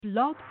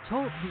Blog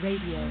Talk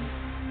Radio.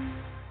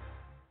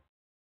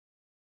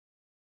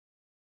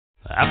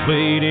 I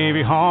played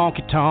every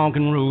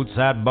honky-tonkin'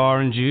 roadside bar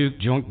and juke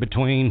joint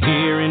between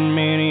here and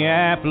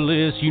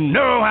Minneapolis. You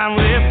know I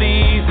lived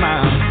these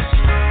miles.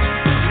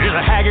 There's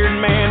a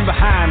haggard man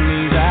behind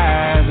these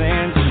eyes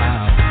and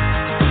smiles.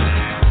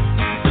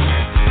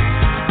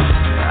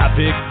 I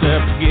picked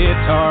up a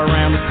guitar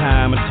around the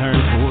time I turned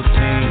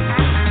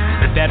 14.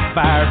 Let that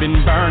fire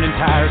been burning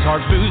tires,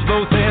 hard booze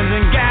both ends,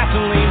 and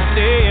gasoline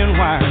staying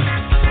wires.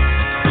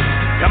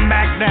 Come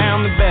back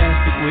down the best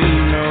that we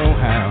know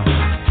how.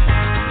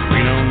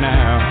 We know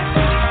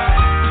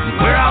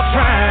now. We're all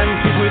trying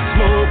to quit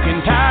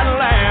smoking, tired of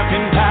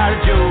laughing, tired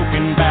of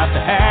joking about the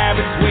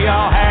habits we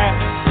all have,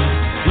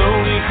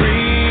 slowly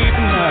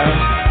creeping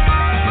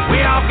up.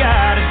 We all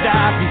gotta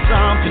die from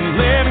something,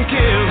 living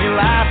kills you,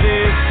 life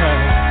is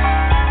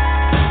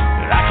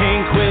tough. But I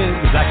can't quit,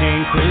 'cause I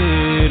can't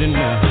quit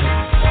enough.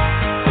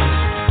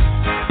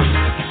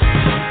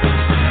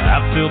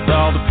 I've felt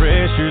all the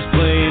pressures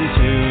playing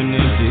to an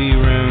empty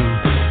room,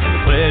 and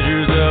the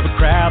pleasures of a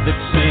crowd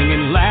that's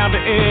singing loud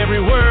to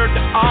every word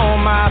to all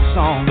my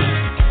songs.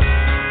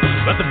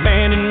 But the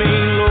band and me,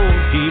 Lord,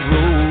 keep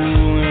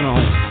rolling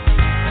on.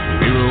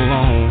 We roll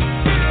on.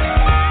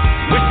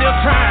 We're still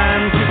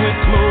trying to quit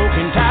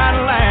smoking, tired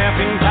of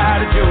laughing,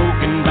 tired of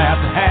joking about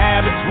the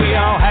habits we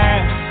all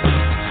have,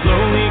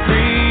 slowly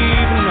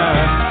creeping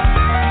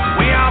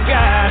up. We all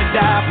gotta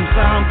die from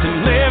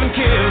something, living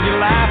kills you,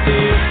 life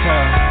is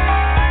tough.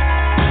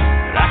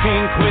 But I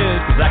can't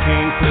quit, 'cause I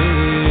can't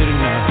quit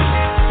enough.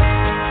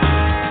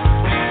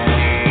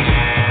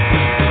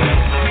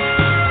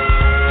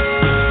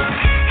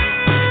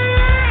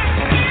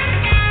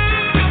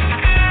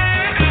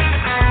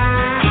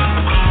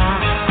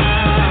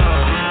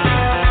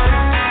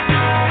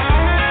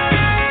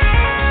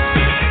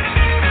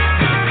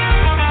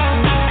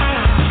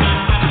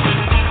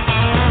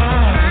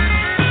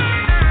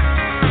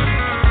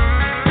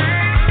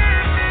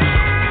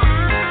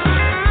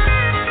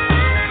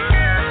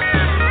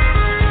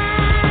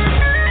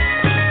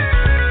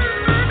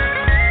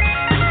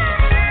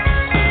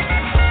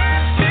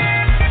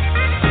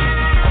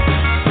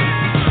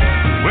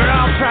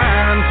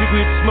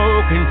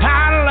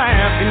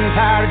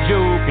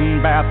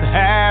 About the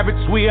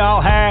habits we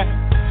all have,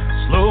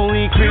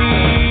 slowly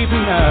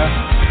creeping up.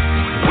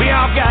 We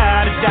all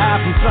gotta die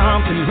from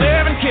something,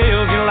 living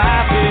kills your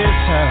life is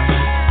tough.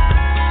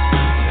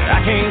 But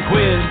I can't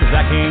quit, 'cause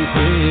I can't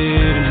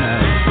quit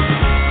enough.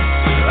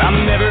 I'll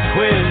never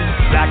quit,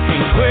 'cause I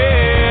can't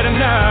quit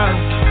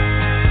enough.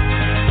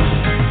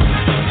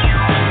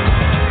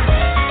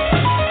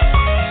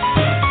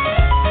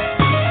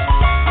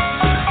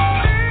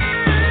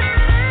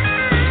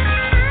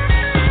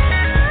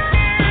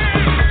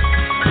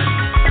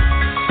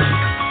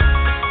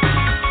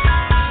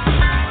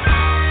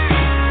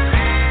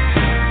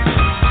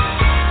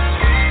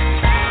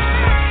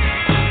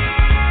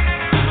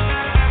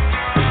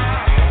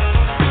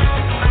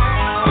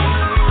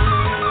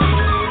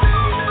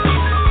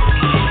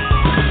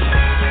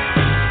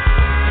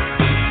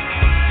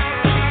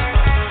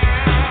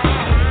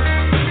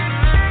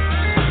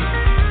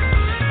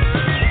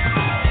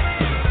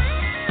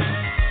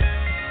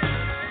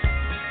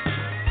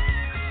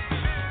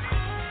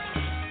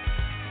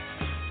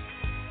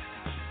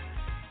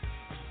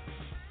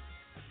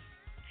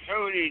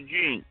 Cody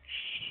Jinks,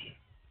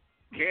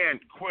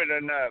 can't quit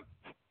enough.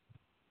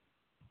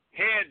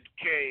 Head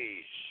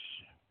case.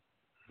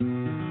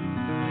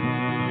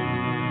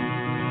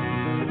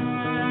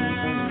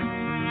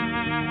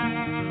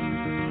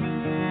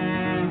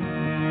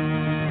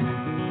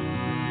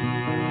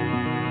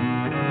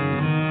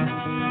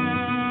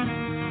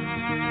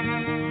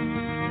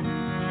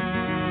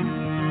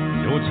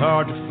 It's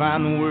hard to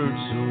find the words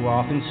so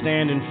often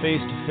standing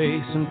face to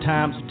face.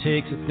 Sometimes it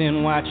takes a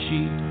thin white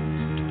sheet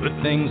to put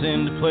things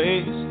into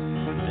place.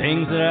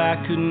 Things that I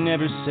could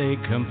never say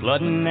come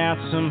flooding out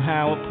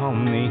somehow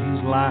upon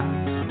these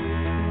lines.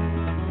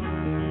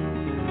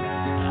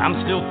 I'm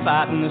still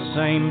fighting the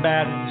same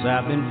battles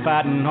I've been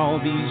fighting all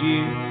these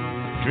years.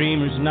 A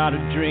dreamer's not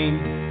a dream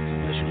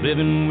unless you're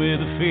living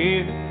with a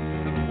fear.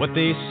 What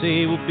they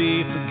say will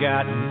be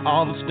forgotten,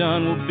 all that's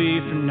done will be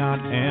for naught,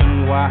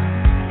 and why?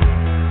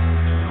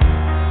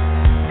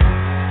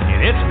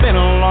 It's been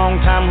a long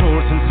time,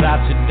 Lord, since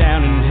I sit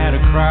down and had a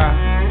cry.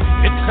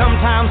 It's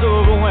sometimes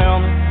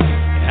overwhelming,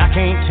 and I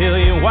can't tell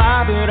you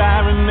why, but I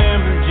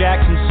remember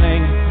Jackson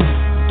singing,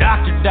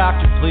 "Doctor,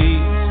 doctor,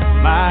 please,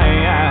 my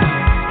eyes."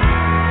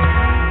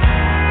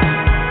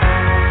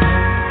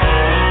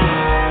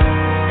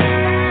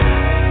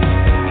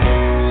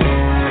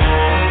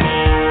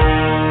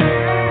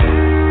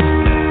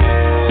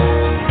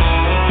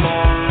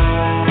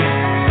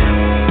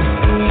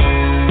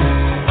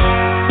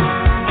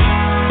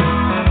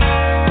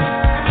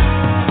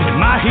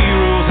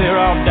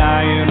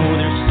 Dying or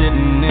they're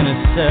sitting in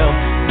a cell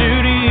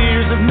due to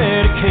years of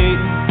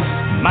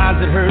medicating minds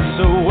that hurt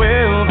so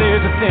well.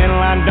 There's a thin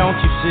line, don't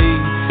you see,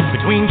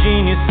 between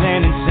genius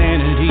and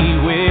insanity,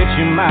 which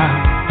am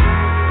I?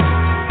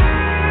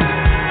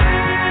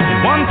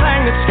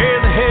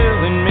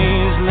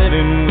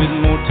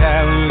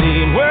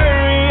 mortality and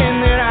worrying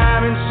that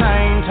I'm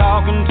insane.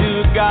 Talking to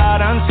a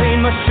God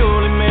unseen must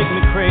surely make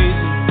me crazy.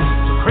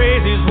 So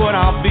crazy is what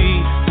I'll be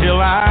till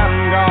I'm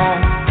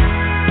gone.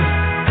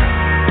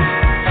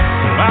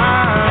 Till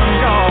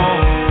I'm gone.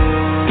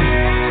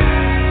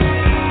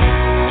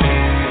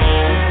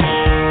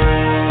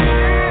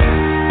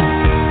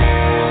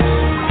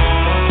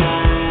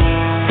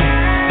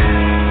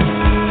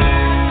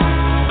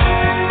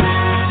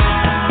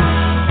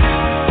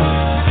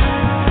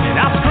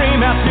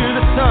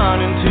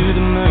 Into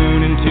the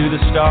moon, into the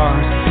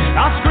stars.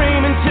 I'll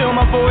scream until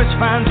my voice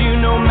finds you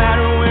no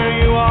matter where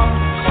you are.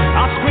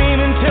 I'll scream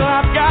until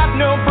I've got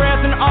no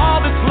breath and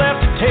all that's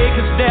left to take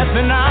is death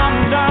and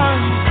I'm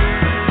done.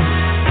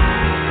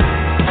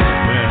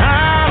 When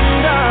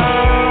I'm done.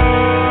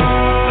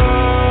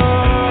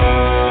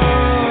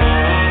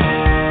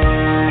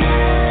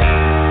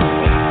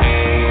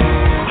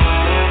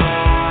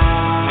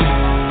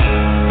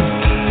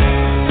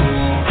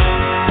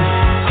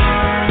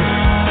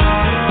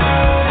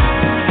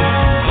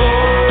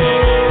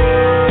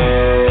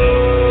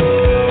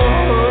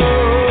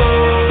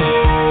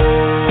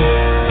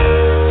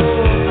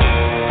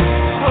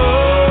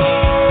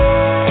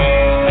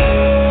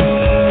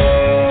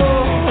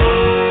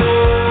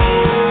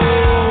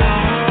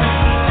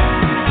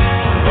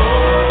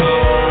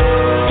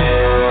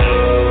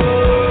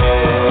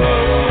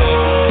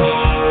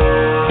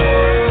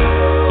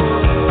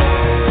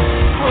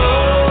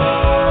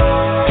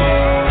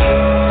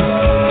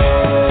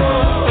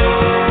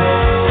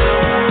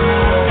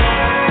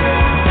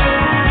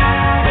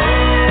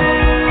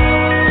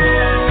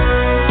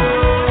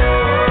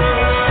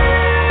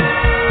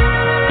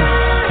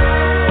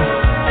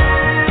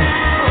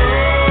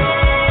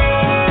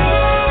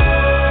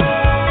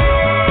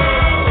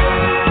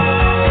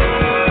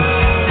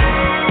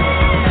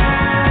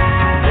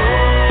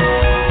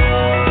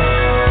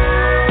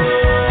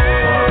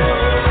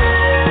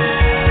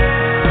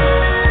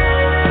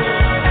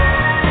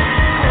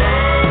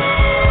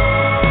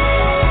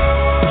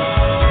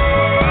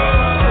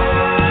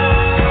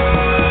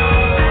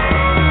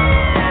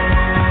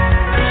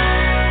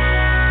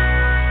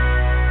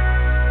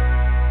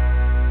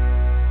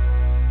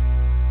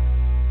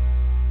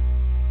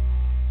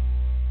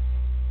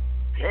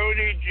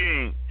 Cody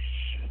Jinks,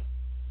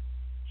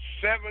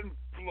 7th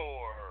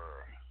floor.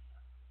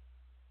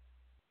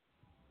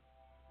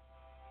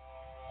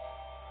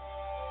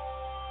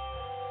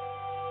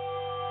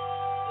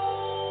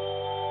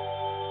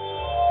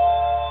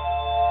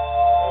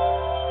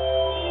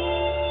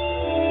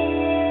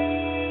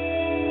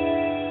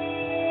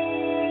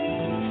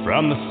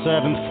 From the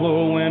 7th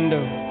floor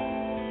window,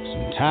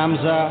 sometimes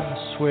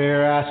I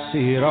swear I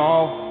see it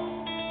all.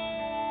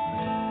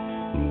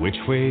 Which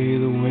way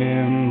the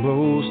wind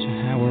blows to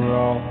how we're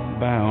all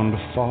bound to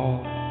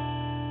fall.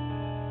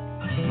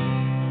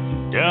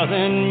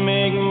 Doesn't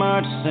make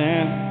much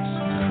sense,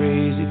 the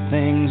crazy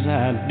things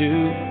I do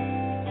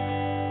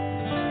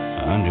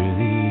under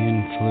the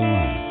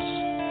influence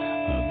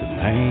of the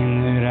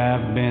pain that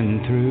I've been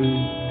through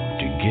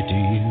to get to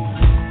you.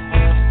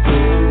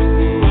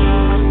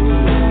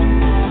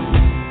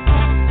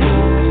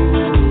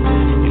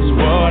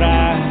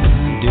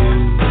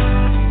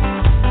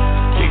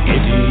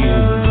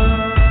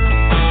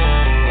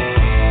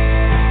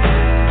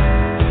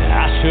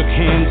 Shook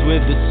hands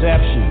with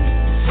deception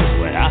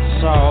when I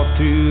saw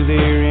through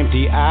their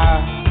empty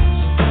eyes.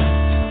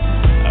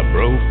 I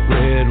broke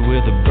bread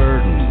with the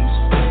burdens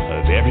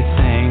of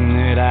everything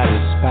that I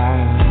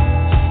despise.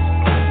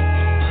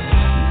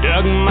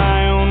 Dug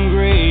my own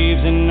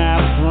graves and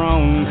I've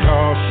thrown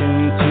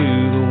caution to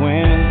the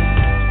wind.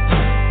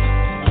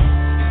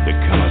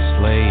 Become a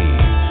slave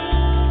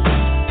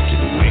to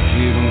the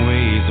wicked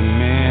ways of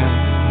men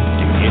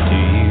to get to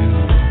you.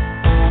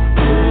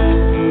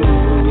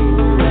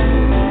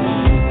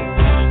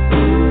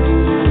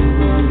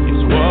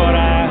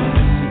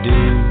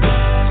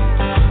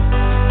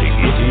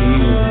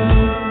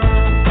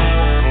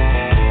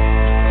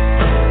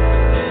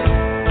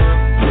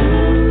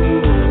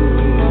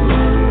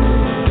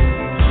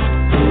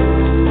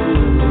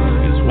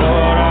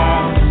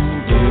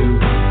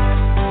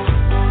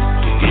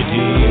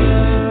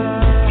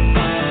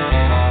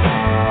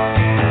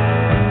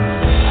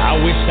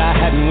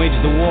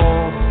 The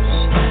wars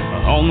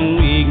on the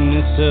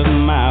weakness of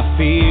my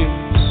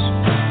fears,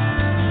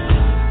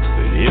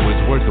 but it was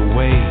worth the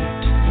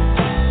wait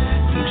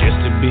just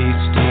to be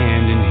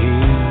standing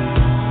here,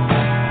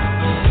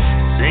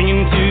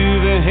 singing to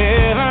the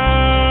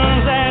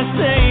heavens as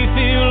they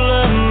fill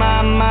up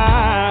my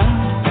mind,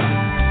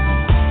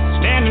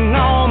 standing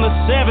on the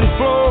 7th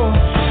floor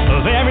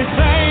of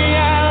everything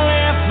I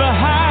left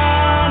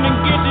behind and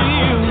get to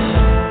you.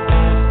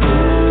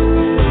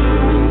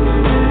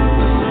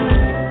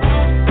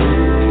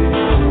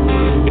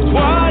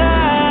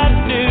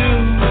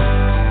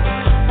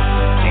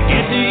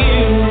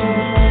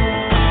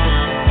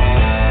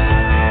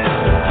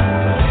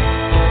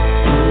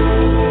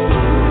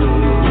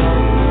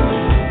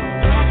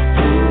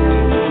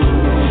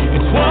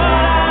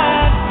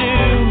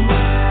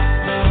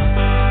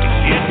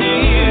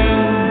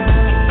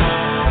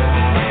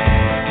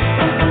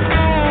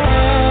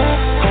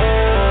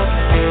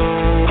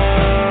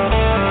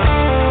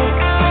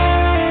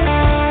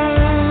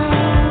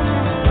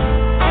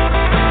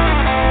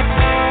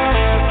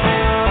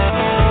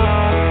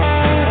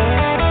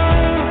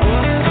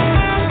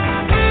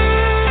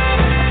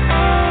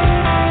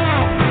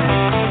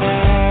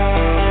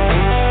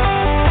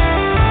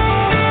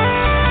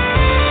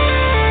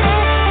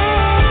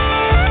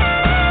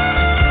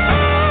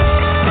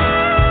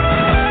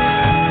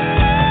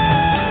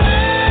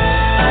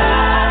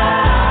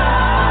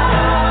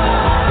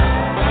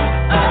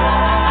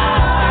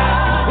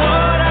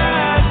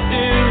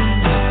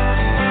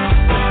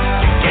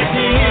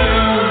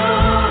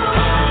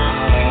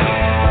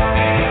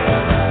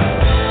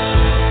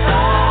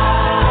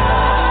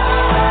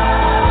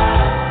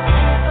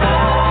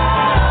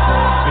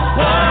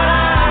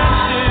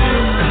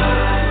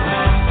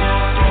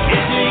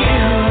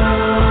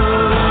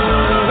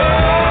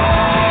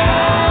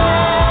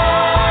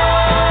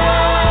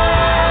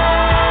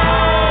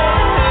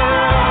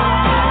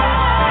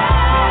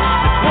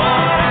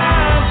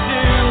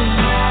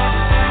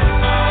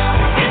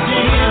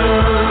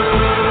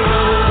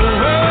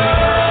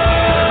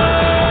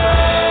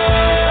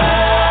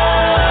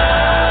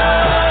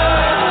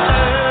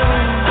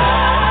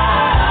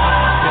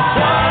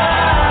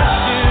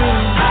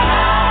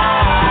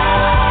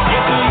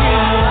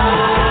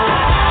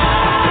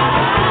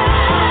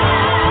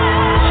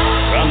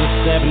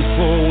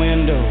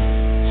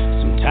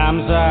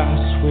 Sometimes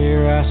I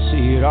swear I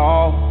see it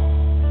all.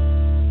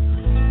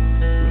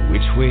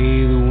 Which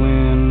way the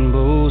wind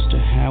blows to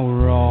how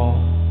we're all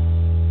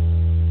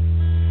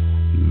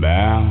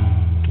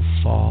bound to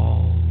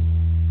fall.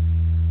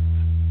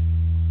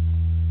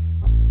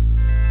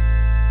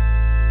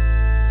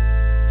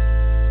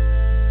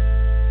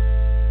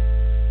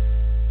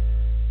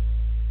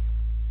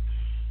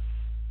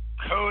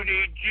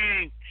 Cody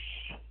Jinks,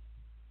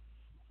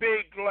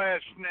 big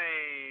last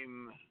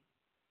name.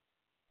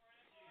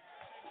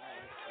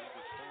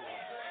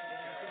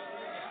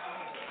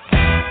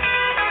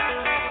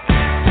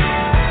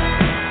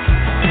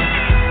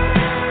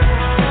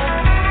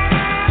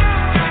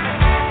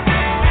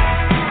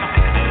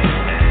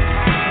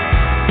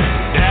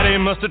 Daddy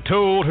must have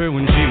told her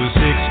when she was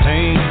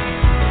 16,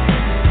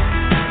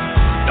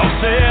 don't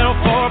settle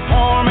for a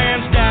poor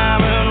man's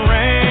diamond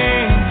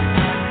ring.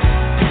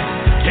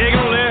 Take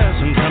a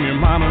lesson from your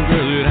mama,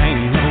 girl, it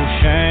ain't no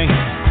shame.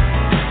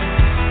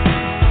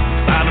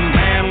 Find a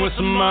man with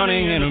some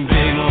money and a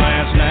big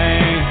last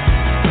name.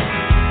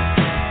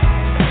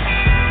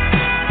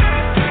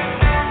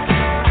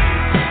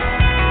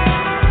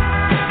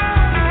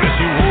 Well,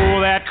 she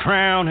wore that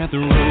crown at the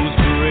Rose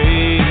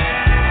Parade.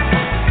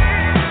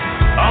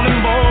 All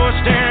them boys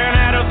staring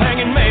at her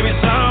thinking maybe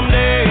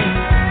someday.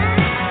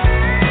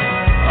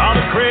 All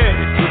the credit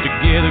put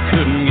together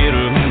couldn't get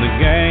her in the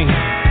game.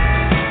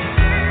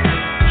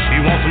 She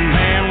wants a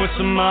man with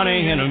some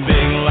money and a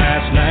big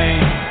last name.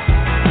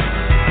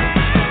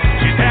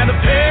 She's had the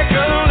pick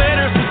of the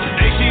litter since the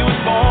day she was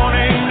born.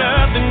 Ain't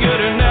nothing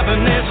good enough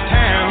in this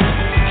town.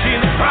 She's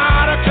the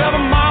product of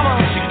a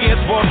mama. She gets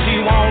what she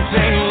wants,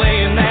 ain't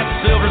laying that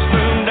silver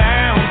spoon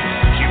down.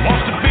 She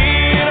wants to be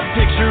in a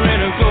picture in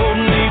a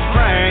golden leaf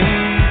frame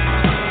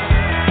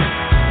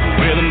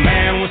with a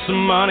man with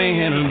some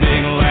money and a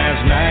big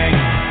last name.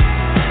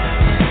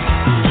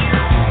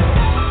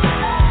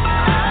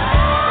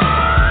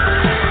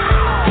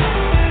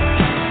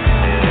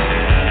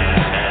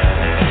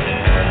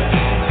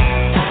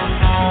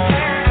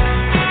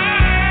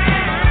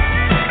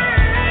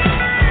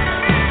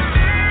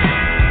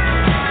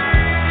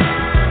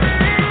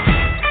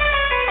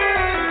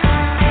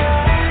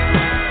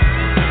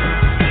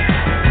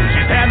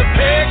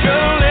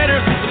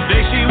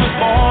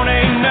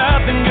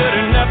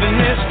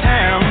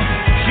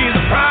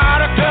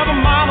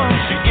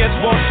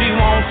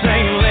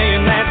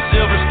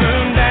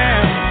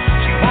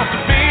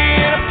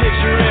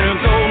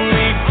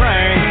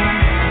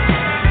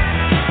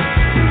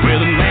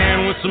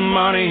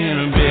 Money and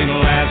a big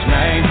last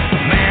name.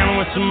 Man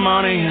with some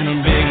money and a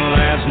big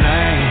last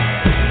name.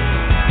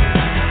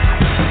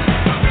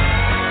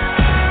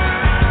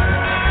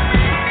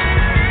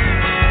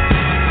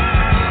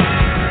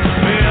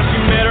 Well, she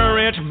met a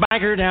rich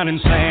banker down in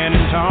San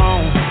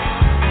Antonio.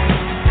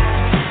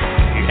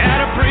 He had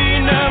a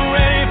prenup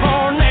ready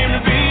for her name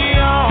to be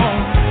on.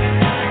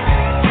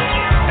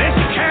 Then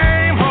she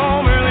came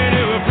home early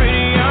to a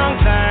pretty young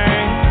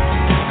thing.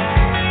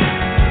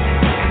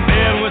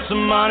 Bed with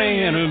some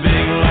money and a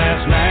big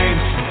last name.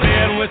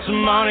 Bed with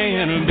some money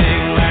and a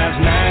big last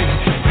name.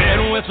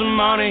 Bed with some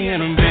money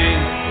and a big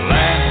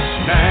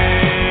last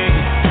name.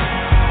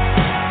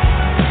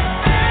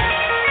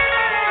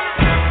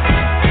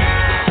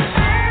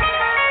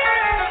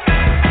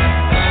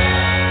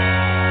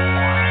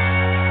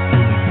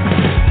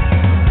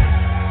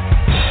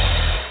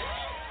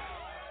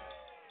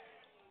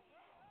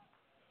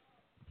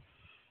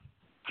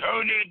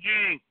 Cody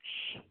Jinks,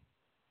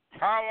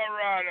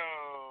 Colorado.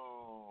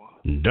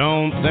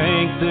 Don't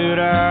think that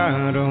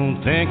I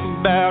don't think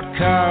about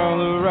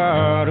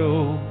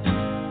Colorado.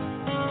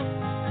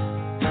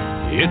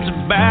 It's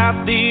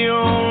about the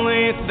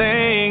only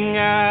thing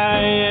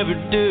I ever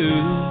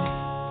do.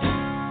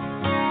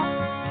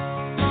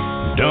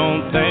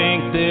 Don't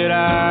think that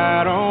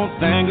I don't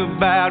think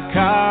about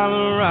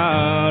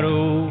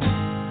Colorado.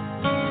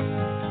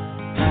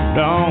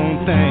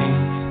 Don't think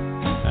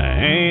I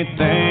ain't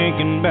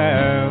thinking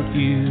about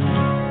you.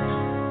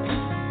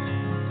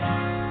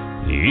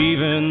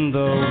 Even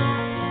though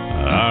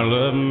our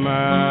love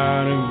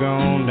might have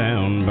gone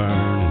down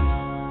burning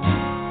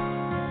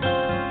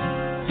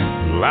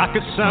like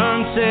a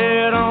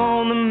sunset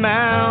on the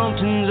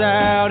mountains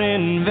out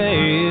in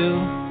Vail,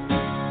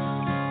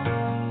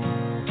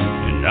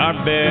 and our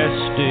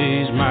best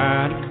days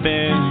might have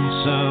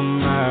been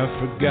some I've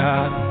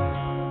forgotten,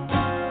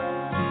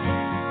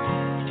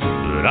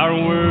 but our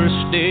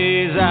worst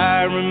days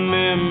I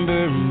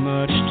remember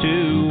much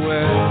too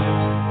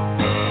well.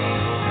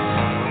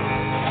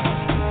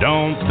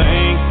 Don't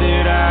think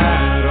that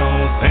I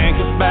don't think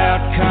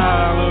about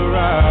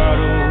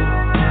Colorado.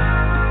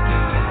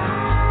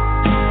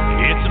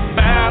 It's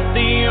about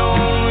the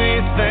only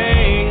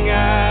thing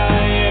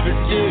I ever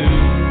do.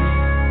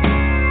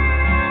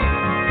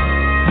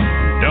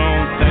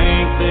 Don't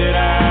think that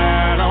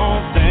I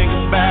don't think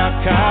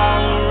about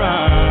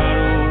Colorado.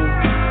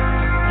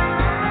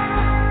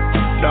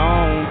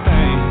 Don't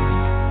think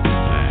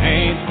I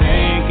ain't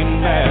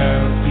thinking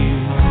about you.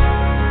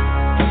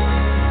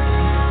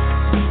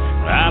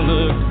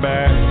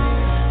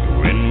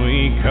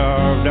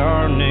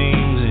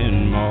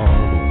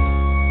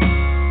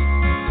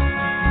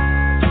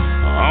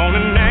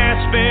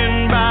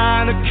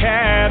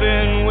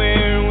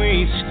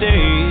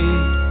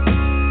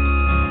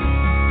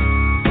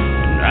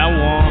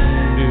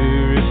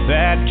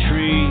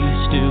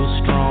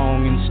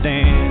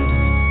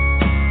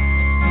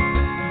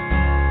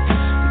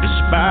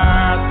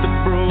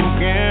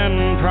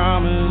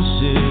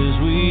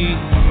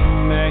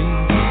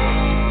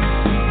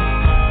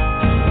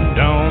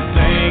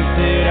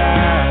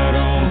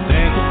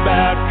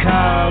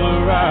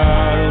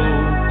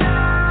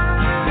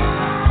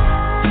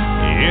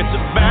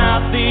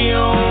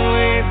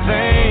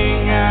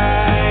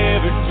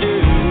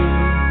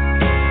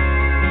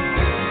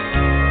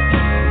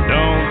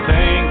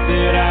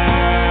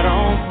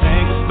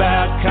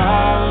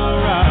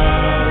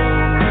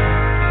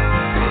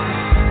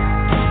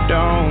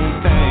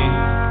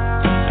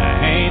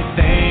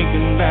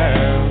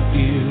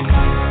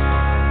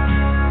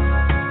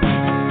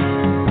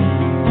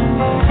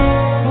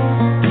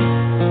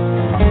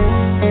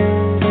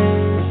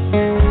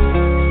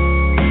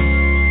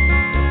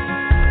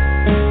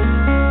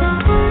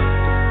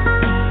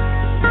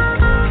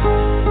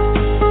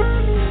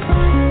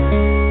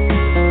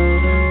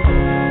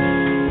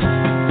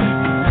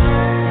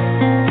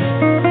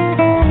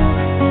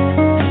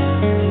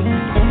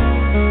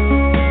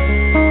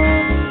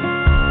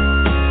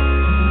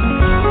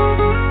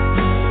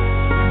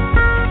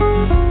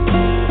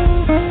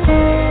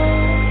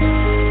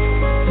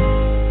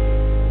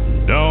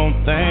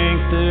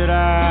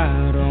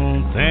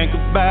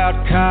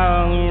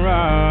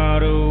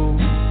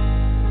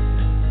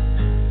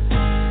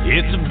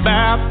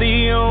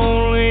 the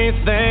only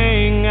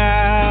thing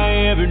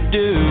I ever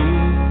do.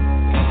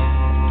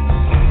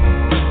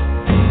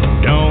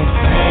 Don't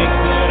think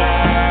that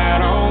I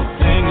don't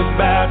think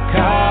about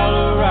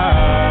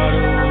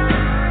Colorado.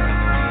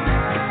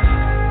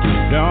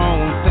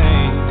 Don't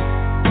think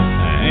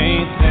I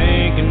ain't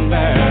thinking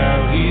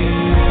about you.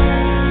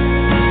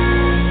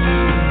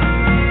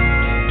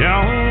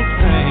 Don't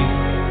think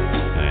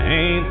I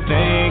ain't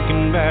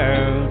thinking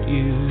about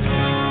you.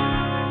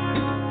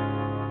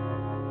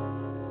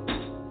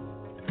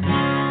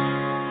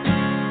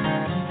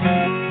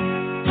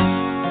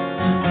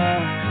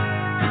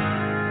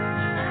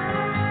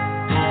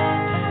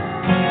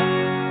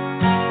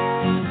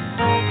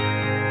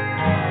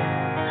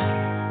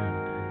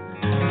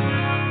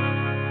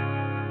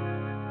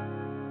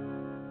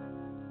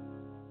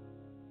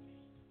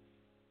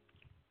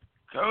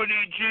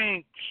 Cody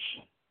Jinks,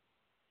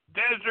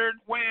 Desert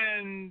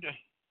Wind.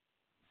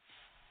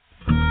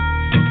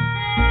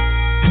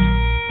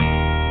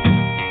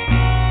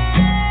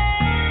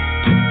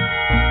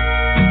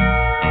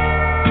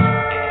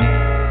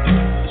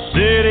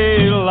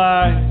 City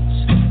lights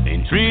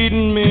ain't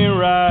treating me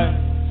right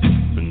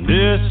from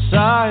this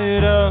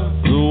side of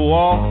the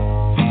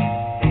wall.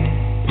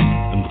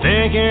 I'm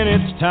thinking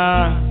it's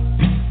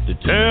time to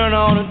turn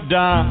on a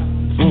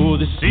dime for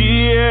the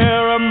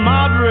Sierra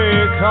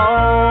Madre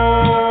call.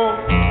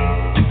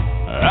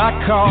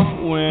 I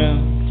caught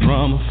wind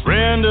from a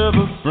friend of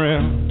a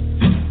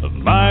friend of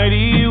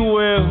mighty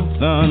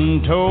wealth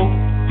untold.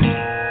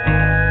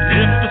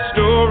 If the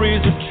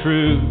stories are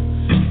true,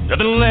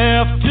 nothing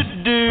left to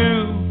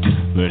do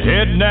but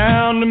head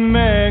down to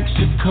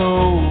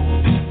Mexico.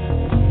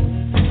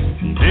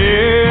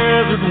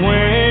 Desert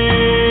wind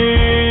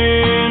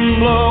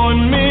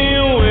blowing me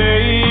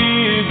away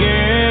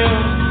again.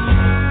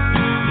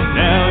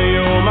 Now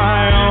you're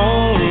my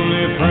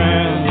only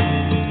friend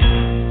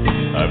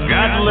I've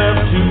got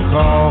left to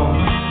call.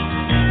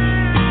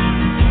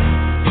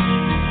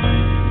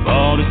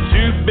 Bought a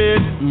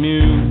two-bit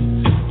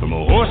mule from a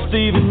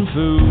horse-thieving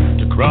food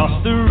to cross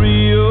the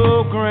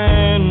Rio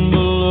Grande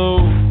below.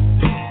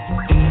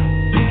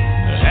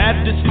 I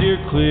had to steer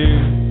clear,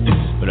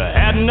 but I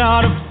had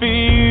not a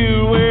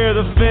fear where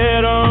the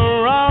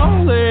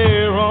federal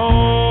their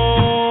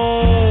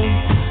own.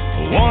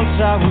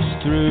 Once I was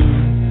through,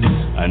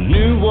 I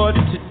knew what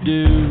to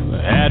do.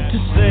 I had to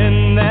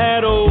send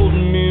that old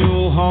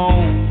mule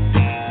home.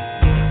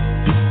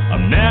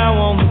 I'm now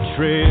on the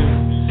trail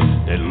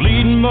that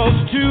lead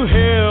most to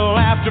hell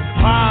after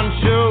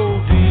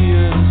Pancho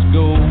Villa's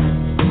gold.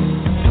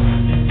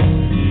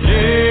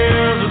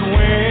 Desert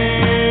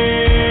wind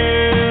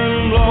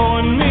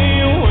blowing me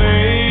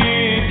away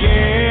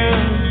again.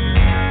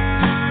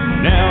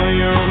 Now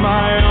you're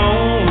my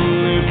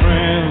only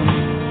friend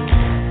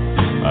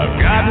I've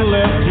got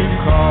left to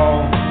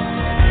call.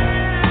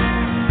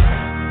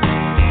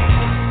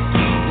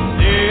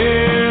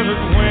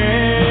 Desert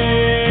wind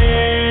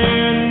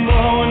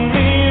blowing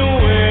me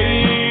away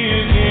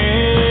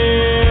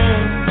again.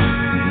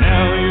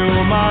 Now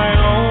you're my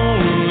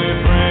only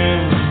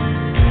friend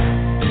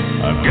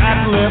I've got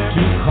left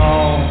to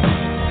call.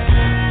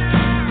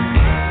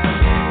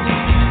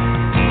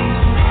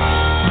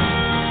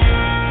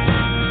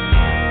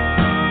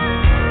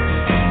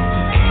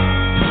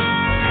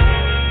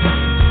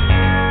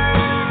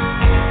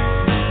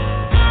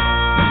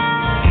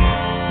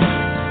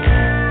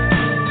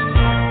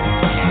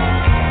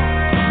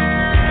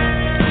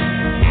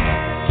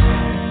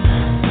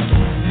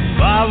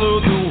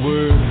 Followed the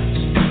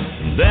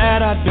words that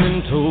I'd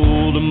been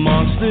told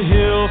amongst the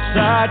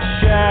hillside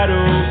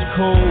shadows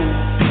cold.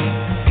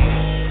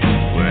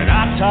 When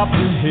I topped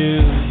the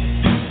hill,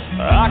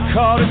 I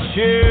caught a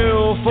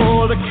chill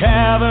for the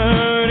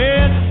cavern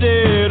it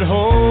did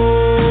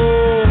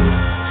hold.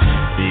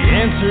 The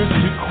answers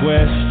to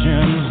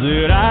questions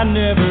that I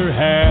never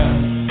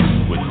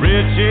had, with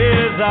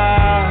riches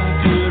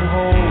I could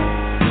hold.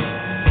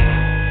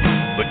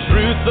 But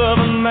truth of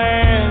a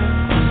man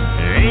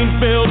ain't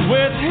built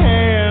with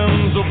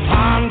hands or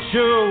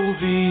Pancho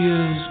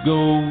Villa's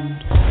gold.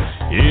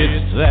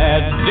 It's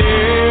that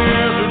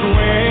desert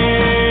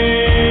wind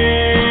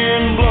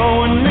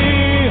blowing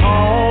me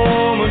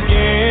home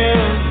again.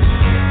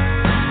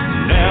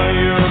 Now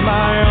you're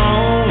my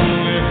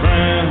only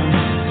friend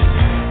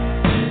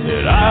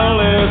that I'll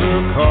ever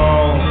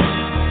call.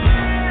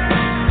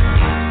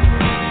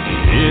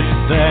 It's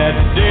that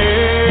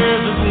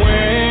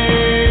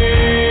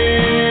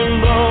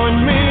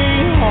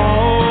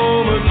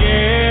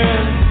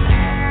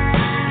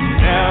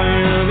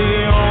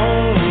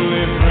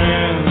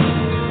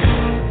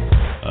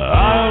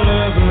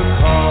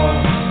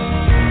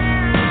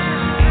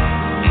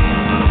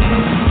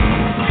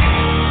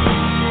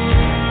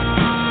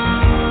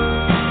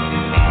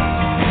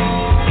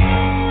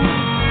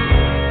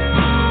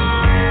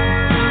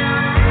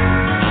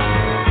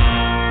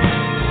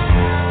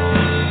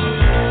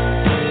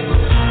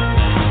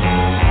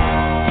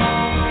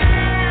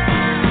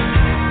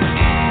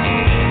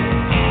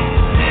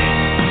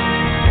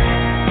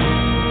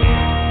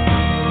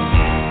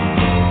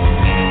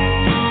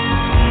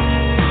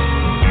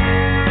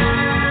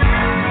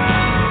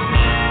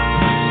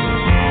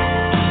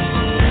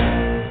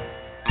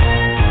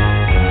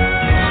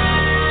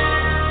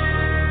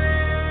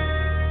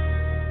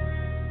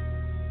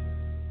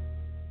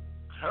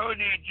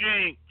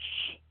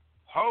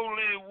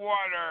holy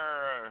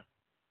water.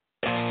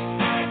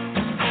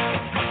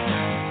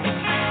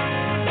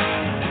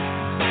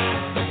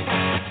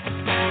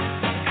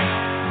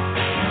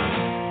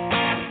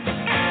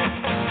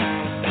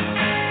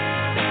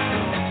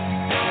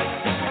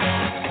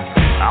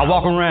 I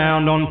walk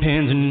around on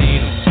pins and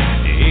needles,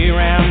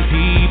 around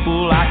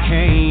people I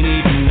can't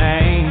even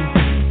name.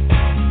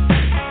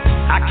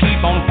 I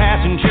keep on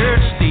passing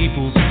church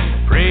steeples,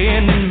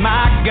 praying that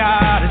my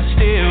God is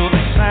still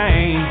the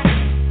same.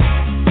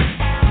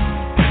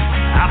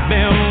 I've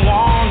been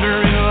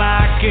wandering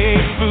like a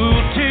fool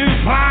to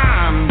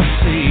climb the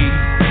sea.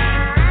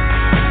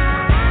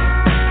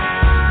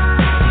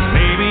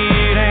 Maybe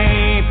it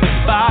ain't the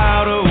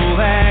bottle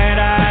that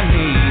I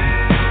need.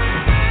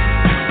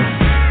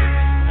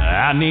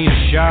 I need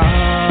a shot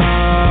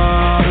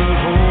of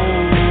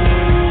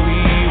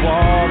holy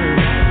water.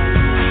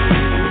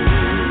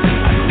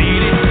 I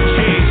need it to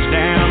chase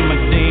down my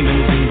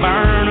demons and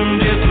burn them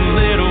just a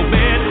little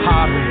bit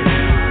hotter.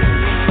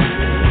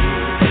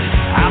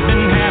 I've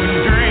been having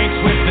drinks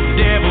with the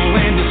devil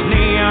in this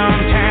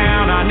neon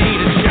town. I need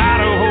a shot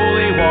of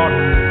holy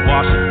water,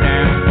 wash it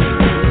down.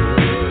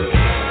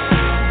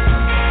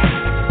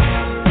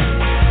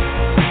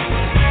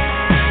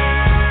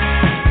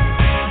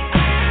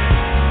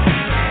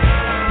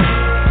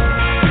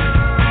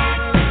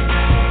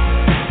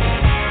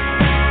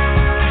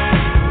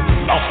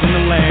 Lost in the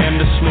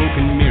land of smoke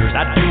and mirrors,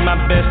 I do my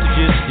best to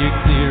just steer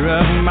clear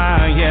of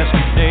my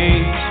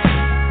yesterdays.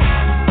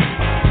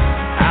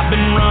 I've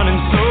been running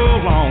so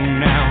long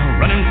now,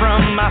 running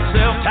from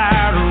myself,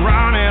 tired of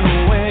running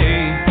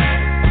away.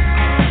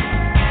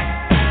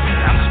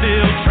 I'm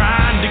still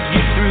trying to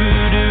get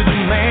through to the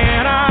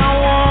man I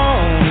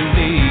want to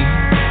be.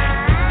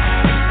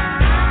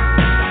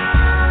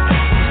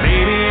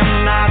 Maybe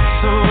I'm not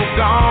so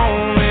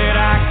gone that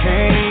I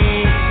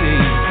can't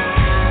see.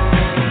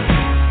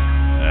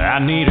 I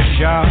need a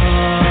shot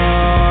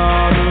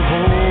of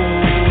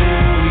holy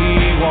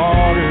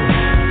water.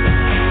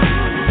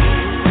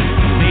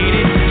 Need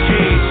it to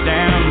chase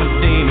down my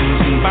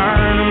demons and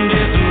burn them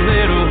just a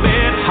little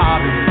bit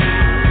hotter.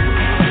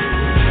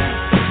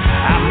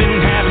 I've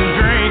been having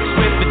drinks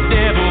with the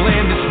devil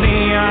in this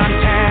neon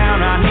town.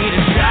 I need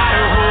a shot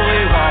of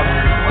holy water,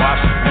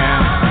 wash it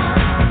down.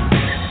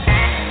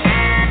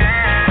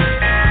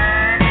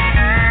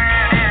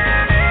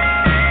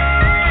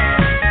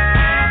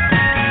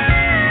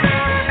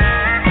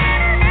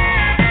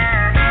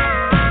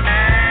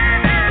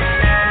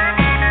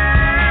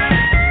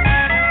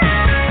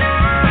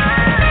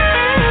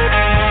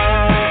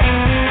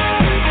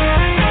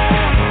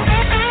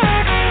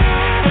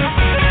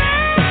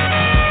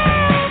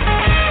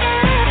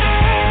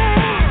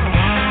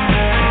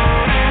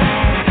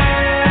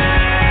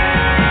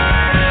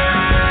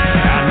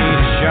 I need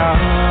a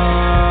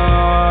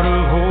shot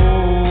of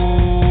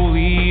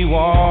holy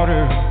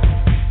water.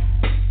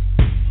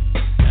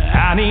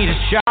 I need a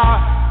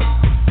shot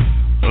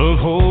of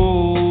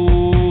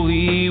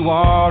holy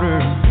water.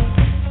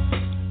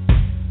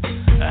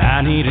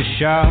 I need a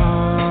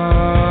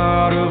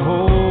shot of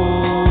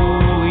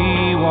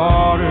holy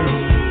water.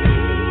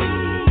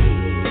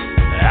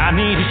 I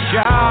need a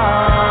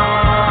shot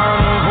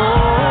of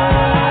holy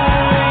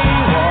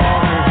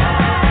water.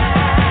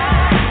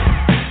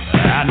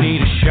 I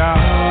need a shot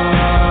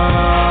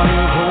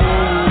of holy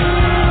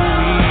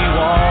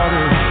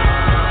water.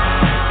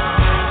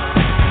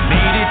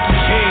 Need it to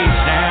chase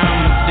down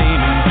the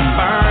demons and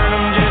burn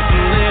them just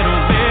a little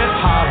bit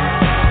hotter.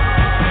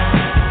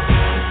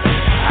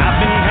 I've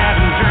been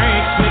having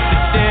drinks with the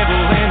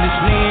devil in this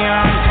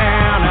neon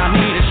town. I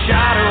need a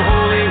shot of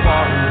holy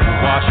water to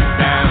wash it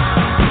down.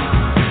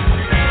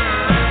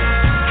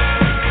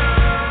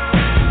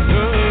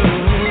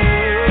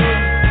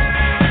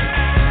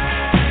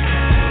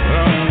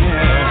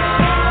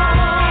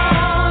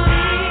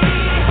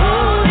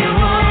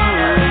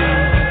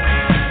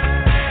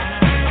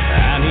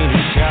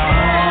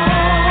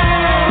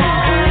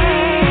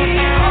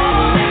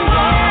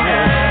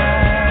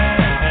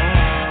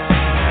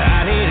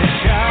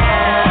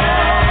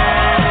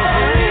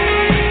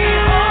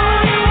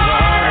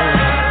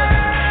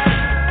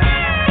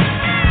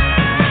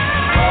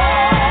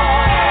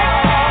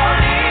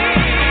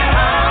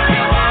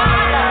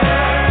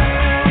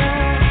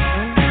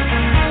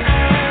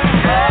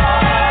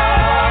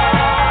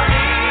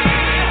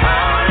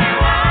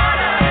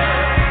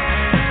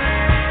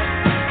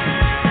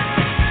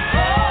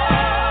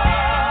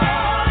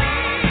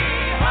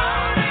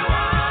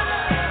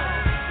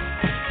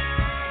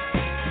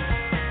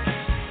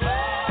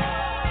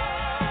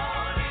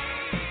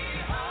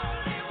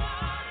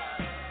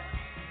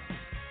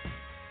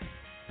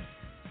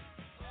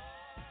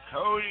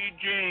 Cody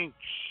Jinks,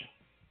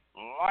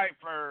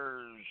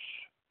 lifers.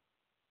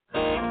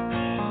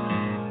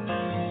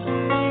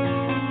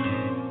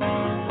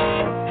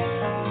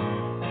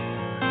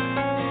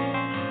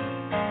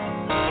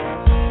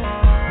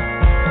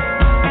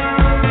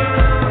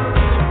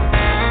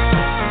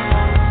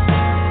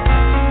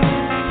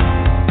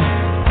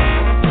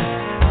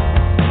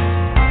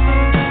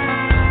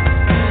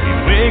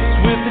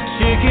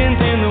 chickens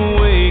in the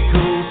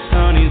Waco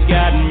sun. He's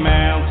got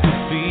mouths to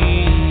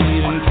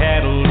feed and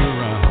cattle to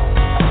run.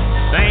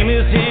 Same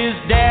as his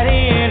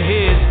daddy and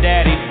his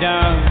daddy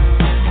done.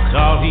 It's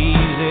all he's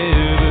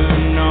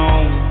ever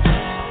known.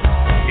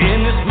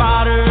 In this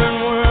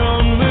modern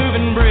world,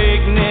 moving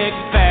breakneck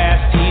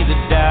fast, he's a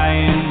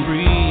dying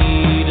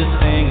breed, a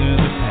thing of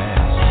the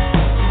past.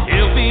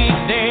 He'll be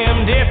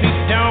damned if he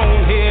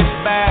don't hit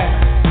back.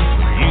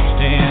 You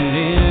stand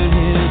in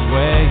his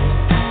way,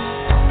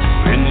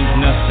 and there's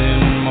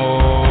nothing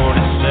more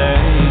to say.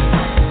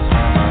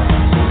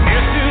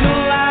 Here's to the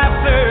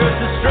lifers,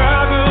 the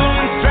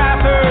struggling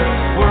stripers,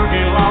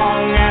 working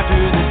long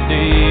after the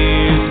day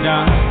is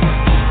done.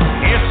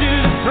 Here's to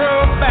the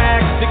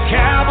throwbacks, the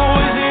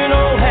cowboys in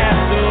old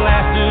hats, the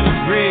last of a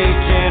great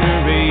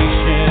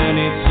generation.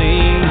 It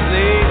seems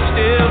they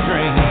still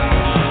dream.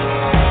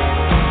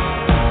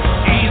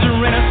 She's a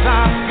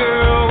Renaissance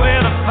girl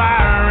with a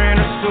fire in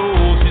her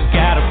soul. She's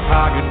got a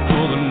pocket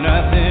full of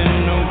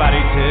nothing,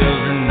 nobody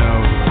tells her no.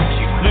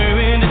 She flew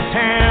into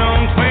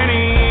town 20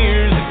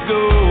 years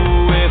ago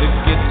with a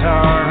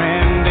guitar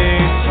and a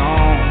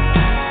song.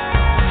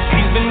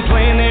 She's been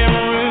playing them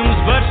rooms,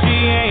 but she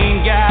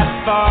ain't got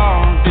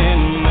far.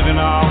 Been living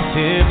off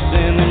tips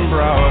in them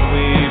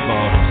Broadway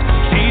bars.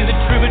 She's a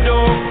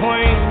troubadour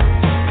queen,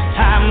 but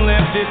time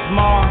left its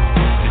mark.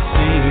 It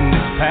seems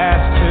it's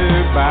passed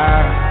her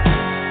by,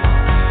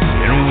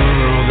 in a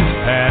world that's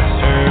passed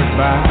her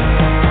by.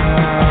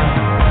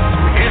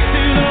 Here's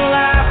to the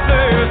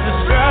lifers, the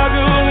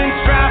struggling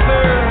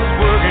stripers,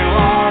 working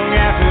long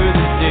after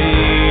the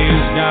day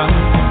is done.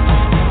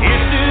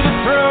 Here's to the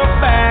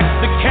throwbacks,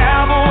 the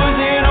cowboys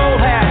in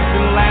old hats,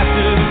 the last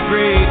of a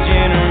great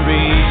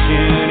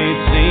generation. It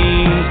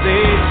seems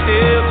they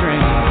still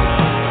dream.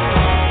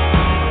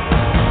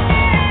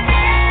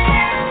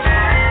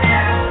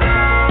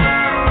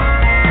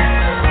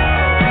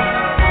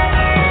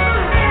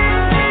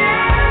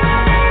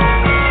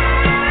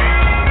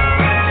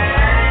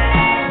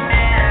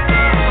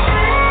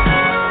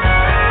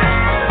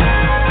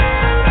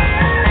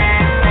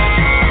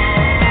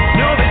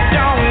 No, they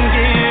don't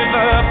give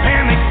up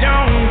and they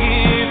don't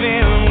give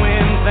in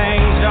when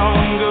things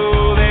don't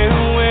go their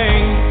way.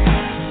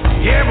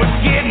 Everyone's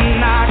getting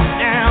knocked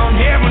down,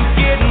 everyone's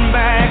getting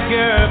back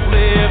up,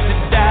 live to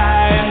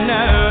die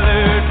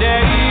another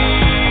day.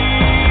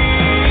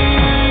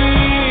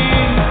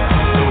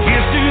 So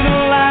here's to the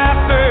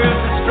lifers,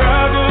 the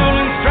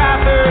struggling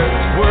stripers,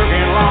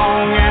 working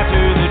long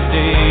after the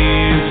day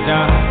is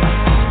done.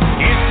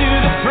 Here's to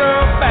the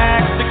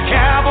throwbacks, the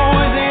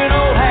cowboys in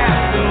old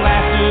hats, the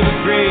last of a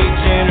great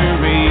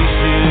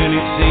generation.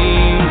 It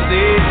seems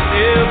they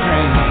still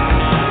dream.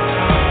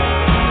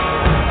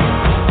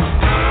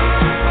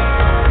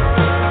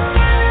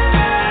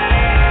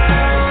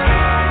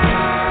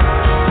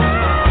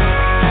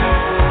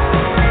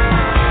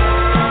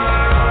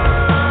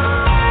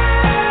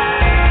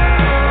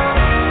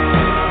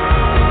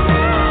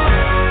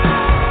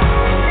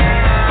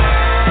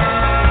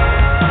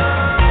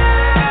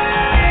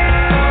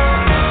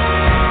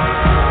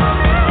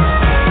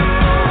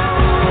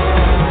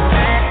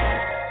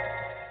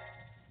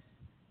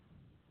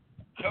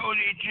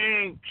 Cody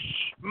Jinks,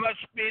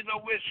 must be the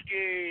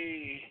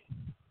whiskey.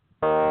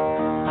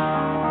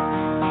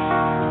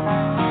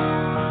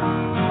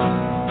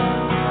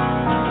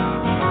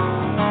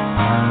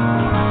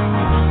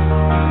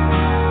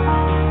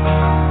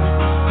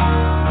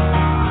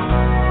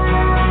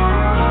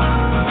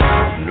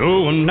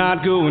 No, I'm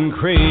not going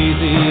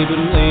crazy, but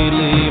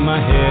lately my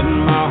head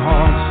and my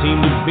heart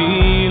seem to be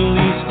at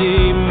least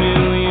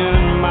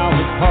 1,000,000 miles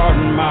apart.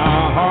 And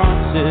my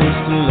heart says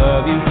to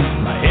love you,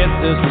 my head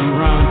says to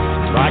run.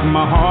 It's like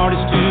my heart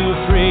is too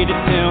afraid to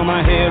tell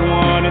my head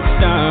when it's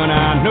done.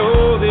 I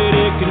know that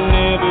it could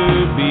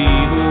never be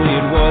the way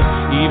it was,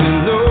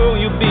 even though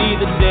you'll be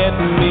the death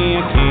of me.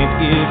 I can't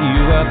give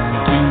you up.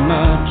 Too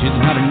much is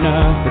not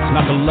enough. It's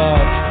not the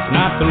love, it's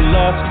not the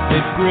lust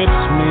that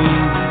grips me.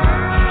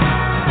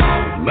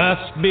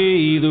 Must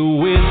be the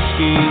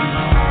whiskey.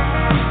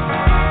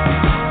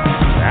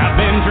 I've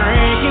been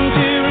drinking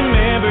to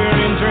remember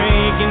and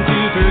drinking to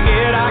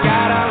forget. I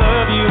got I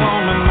love you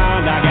on my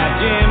mind. I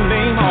got Jim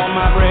Beam on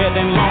my breath,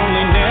 and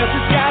loneliness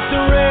has got to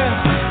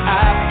rest.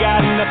 I've got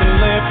nothing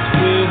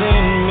left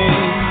within me.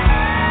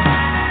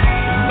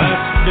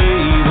 Must be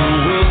the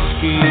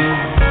whiskey.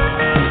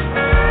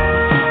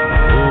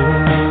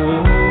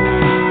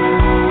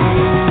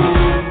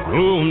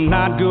 Oh, I'm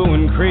not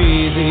going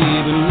crazy,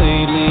 but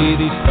lately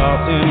these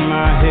thoughts in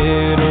my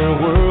head are a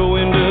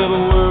whirlwind of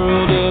a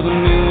world of a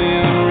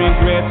million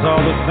regrets.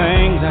 All the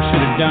things I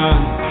should have done,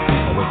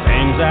 all the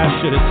things I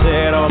should have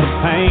said, all the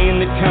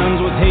pain that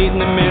comes with hating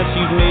the mess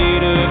you've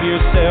made of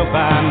yourself.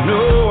 I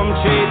know I'm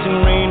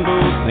chasing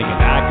rainbows, thinking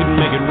I could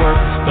make it work,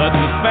 but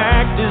the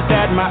fact is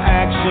that my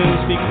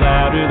actions speak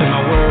louder than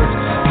my words,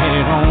 and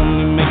it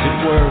only makes it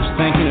worse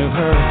thinking of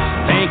her,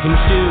 thinking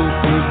she'll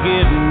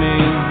forgive me.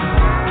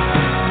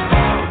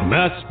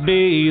 Must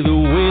be the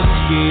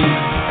whiskey.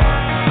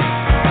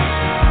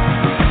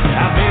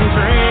 I've been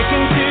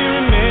drinking to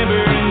remember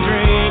and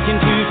drinking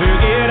to forget.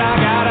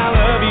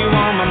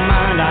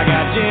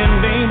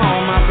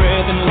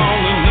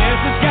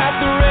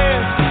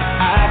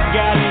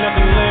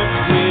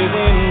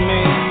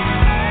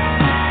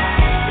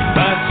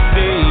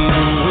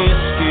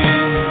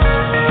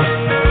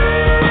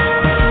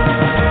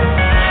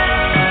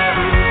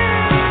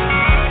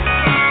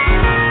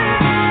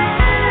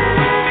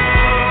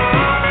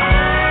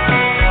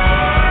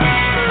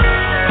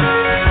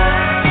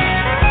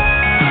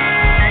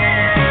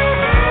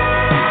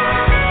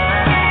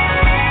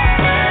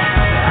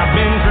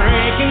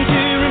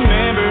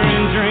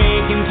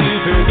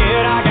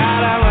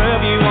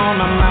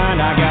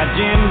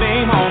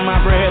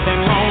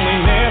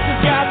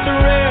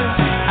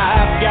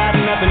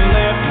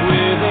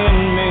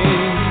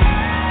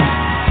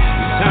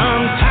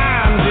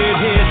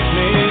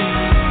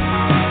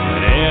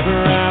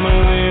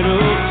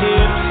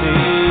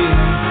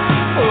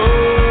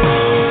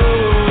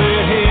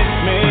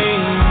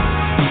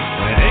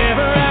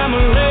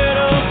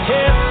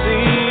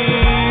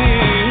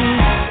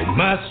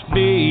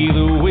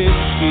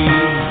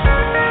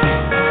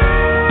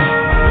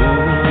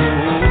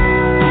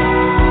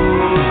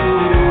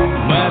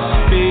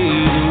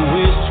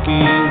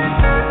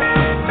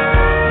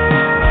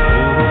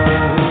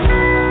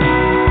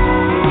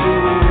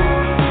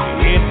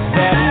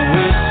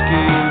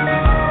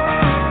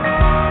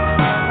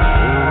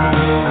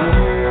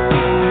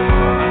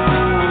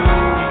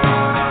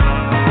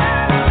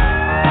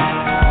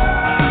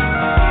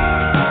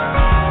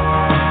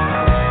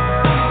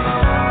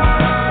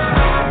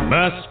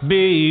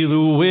 be the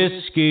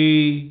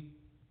whiskey.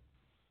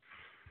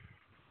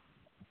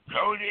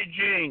 Cody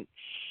Jinks,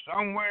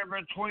 somewhere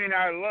between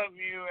I love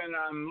you and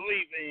I'm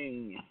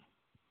leaving.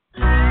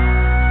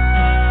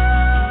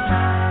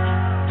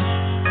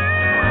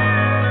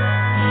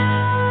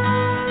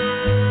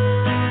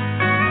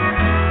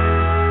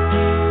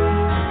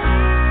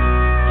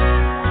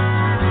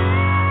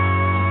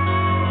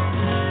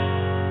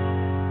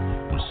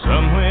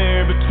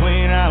 Somewhere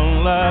between I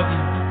love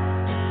you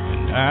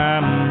and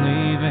I'm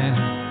leaving.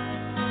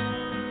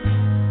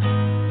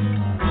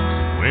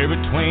 Somewhere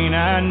between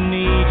I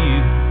need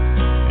you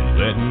and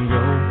letting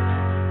go.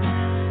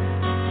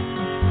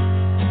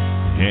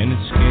 And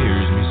it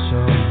scares me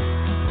so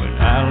when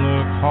I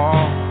look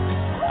hard,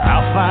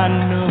 I'll find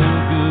no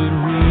good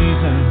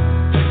reason.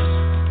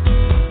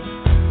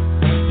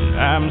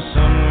 I'm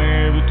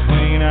somewhere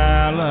between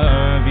I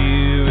love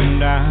you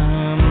and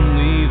I'm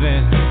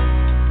leaving.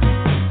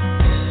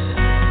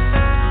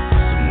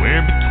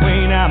 Somewhere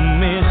between I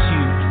miss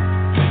you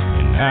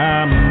and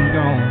I'm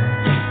gone.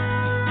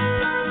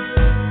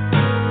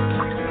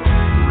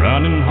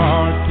 Running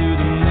hard through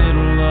the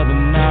middle of the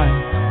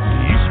night,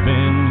 you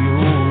spend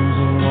yours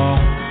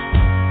alone.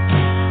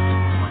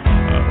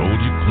 I hold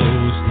you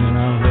close, then I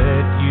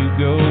let you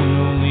go,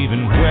 no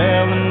leaving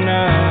well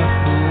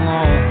enough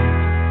alone.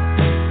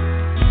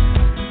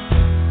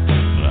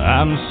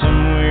 I'm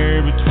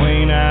somewhere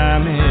between I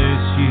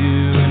miss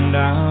you and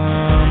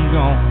I'm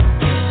gone.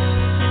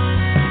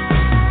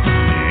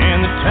 And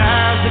the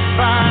ties that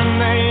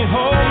bind, they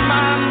hold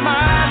my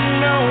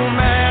mind no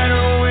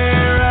matter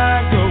where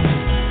I go.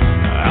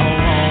 I'm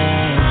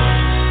alone.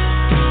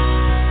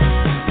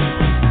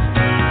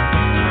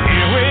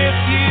 Here with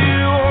you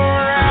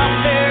or out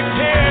there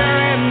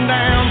tearing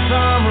down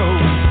some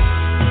road.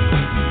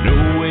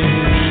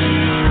 Nowhere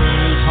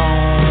is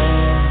home.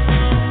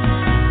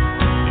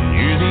 And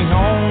you're the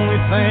only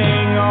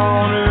thing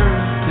on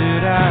earth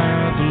that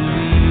I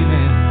believe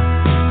in.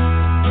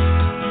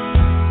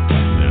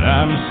 That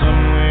I'm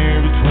somewhere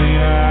between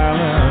I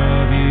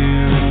love you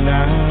and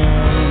I'm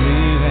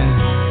leaving.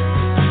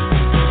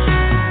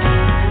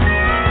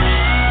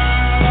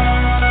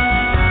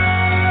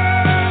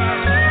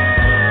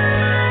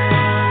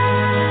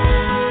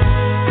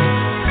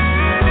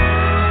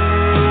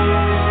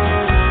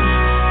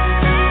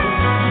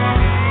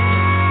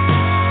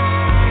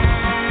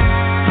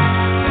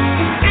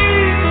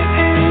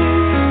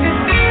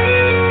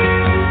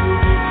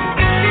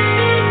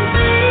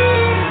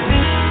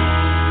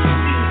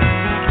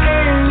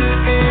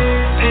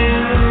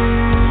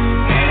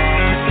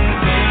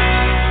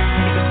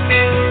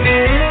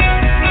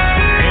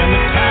 And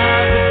the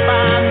ties that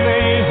bind,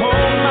 they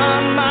hold my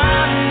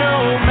mind no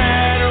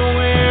matter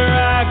where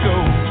I go.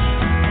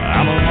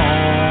 I'm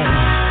alone.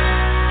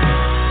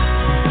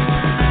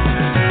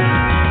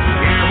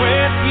 Here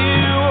with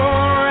you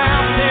or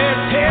out there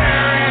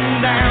tearing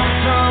down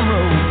some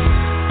road.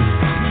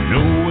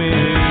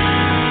 Nowhere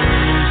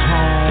is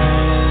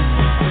home.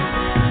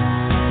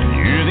 And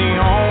you're the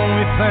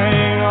only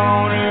thing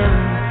on earth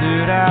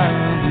that I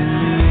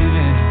believe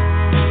in.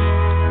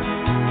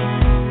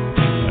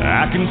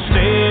 I can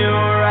stay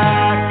or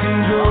I can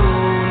go,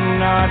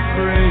 not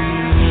break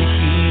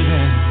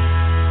even.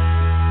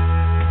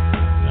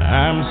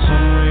 I'm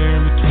somewhere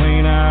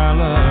between I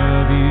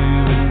love you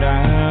and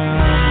I'm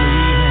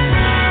leaving.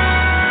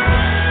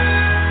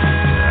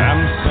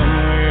 I'm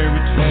somewhere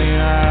between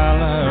I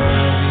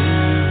love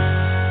you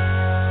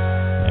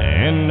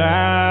and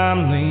I'm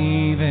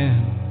leaving.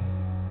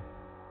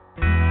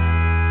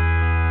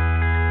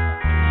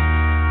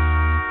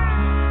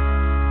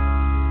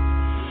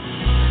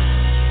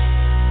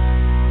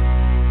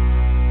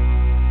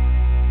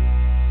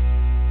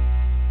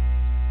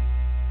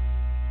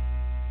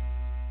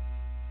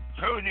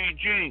 Cody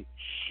Jinks,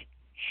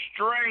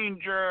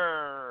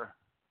 Stranger.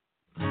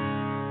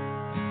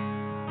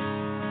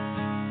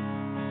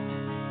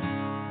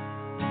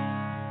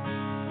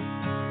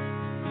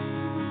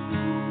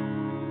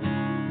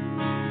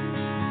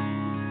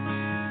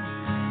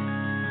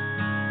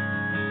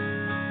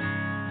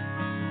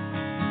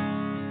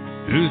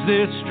 Who's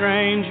this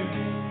stranger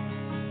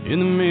in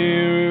the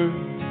mirror?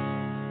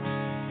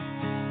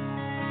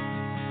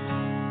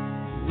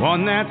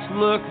 One that's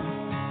looking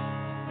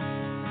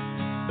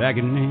back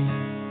at me.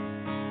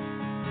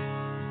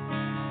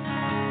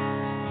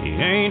 He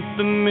ain't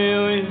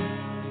familiar,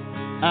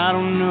 I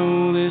don't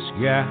know this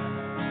guy.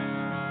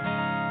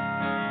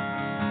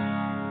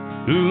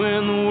 Who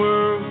in the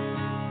world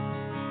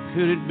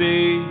could it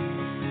be?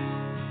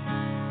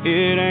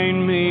 It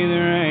ain't me,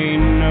 there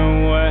ain't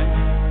no way.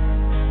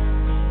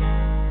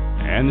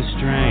 And the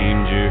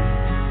stranger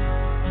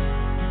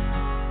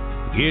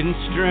getting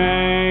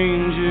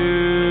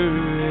stranger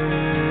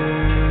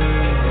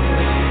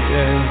every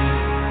day.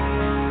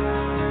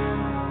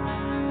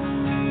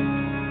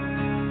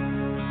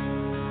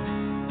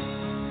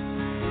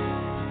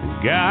 The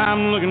guy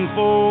I'm looking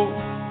for,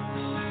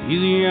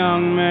 he's a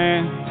young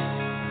man.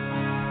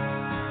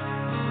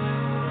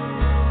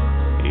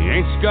 He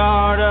ain't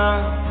scarred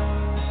up,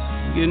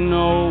 getting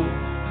old.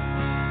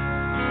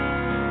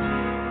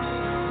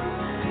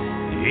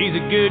 He's a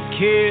good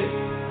kid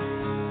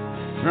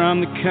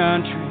from the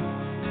country.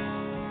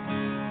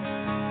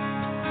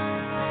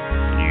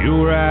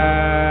 Your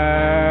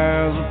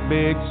eyes are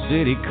big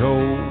city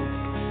cold.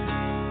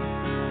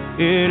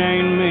 It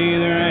ain't me,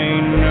 there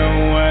ain't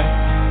no way.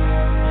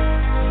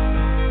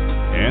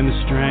 And the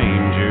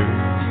stranger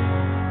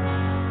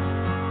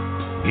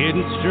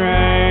getting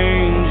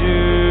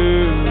stranger.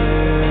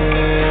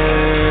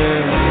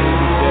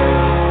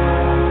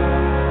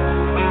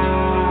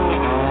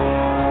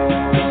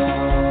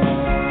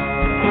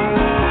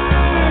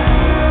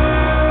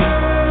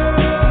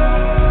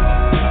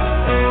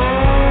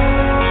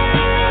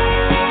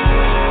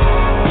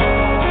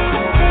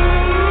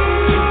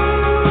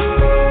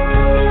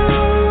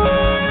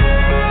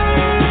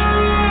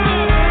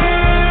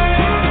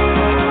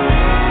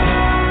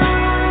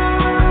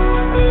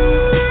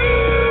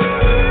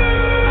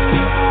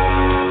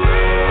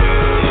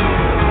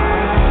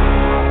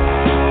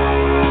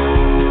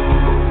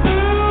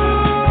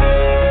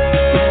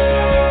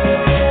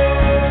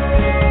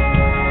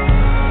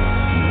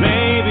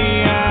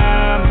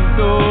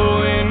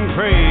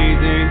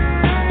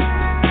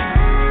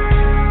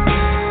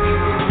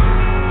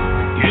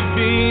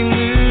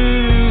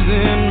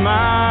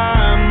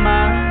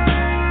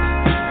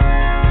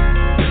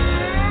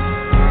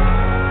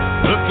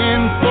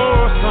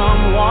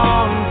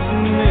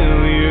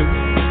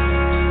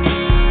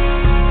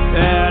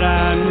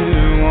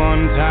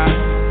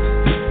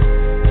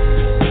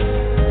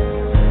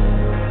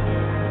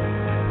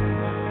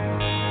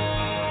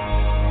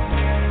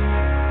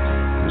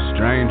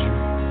 Stranger,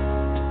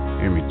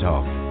 hear me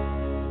talk.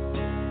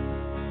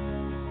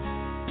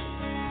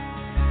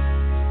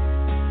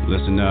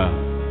 Listen up,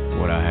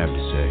 what I have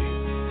to say.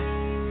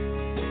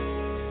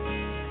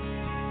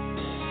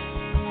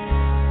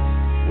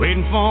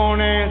 Waiting for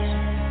an answer,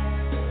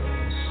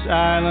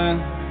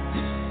 silent.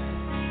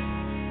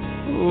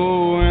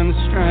 Oh, and the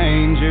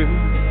stranger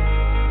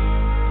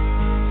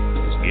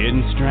is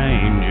getting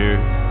stranger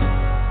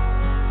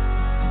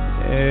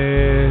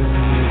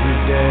every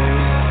day.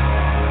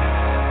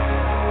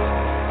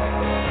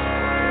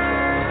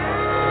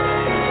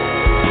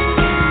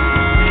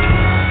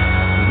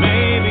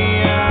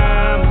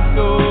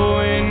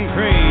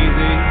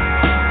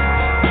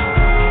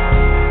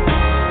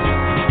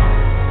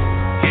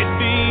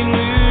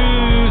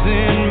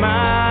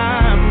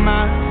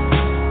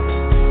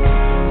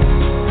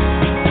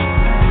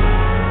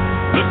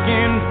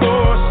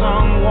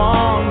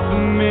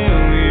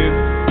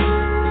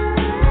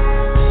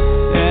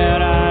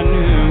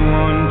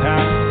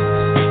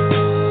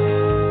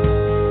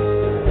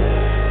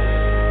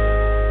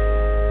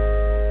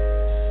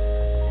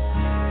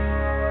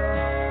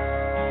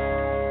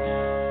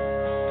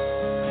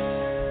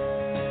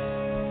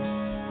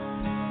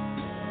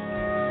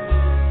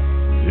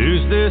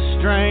 Who's this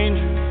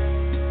stranger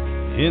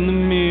in the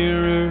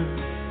mirror?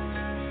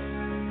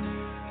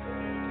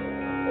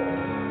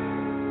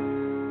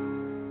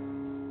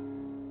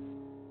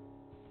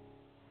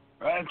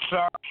 That's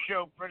our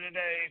show for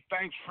today.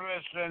 Thanks for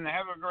listening.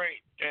 Have a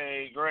great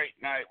day, great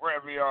night,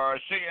 wherever you are.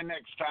 See you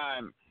next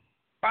time.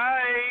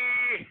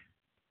 Bye.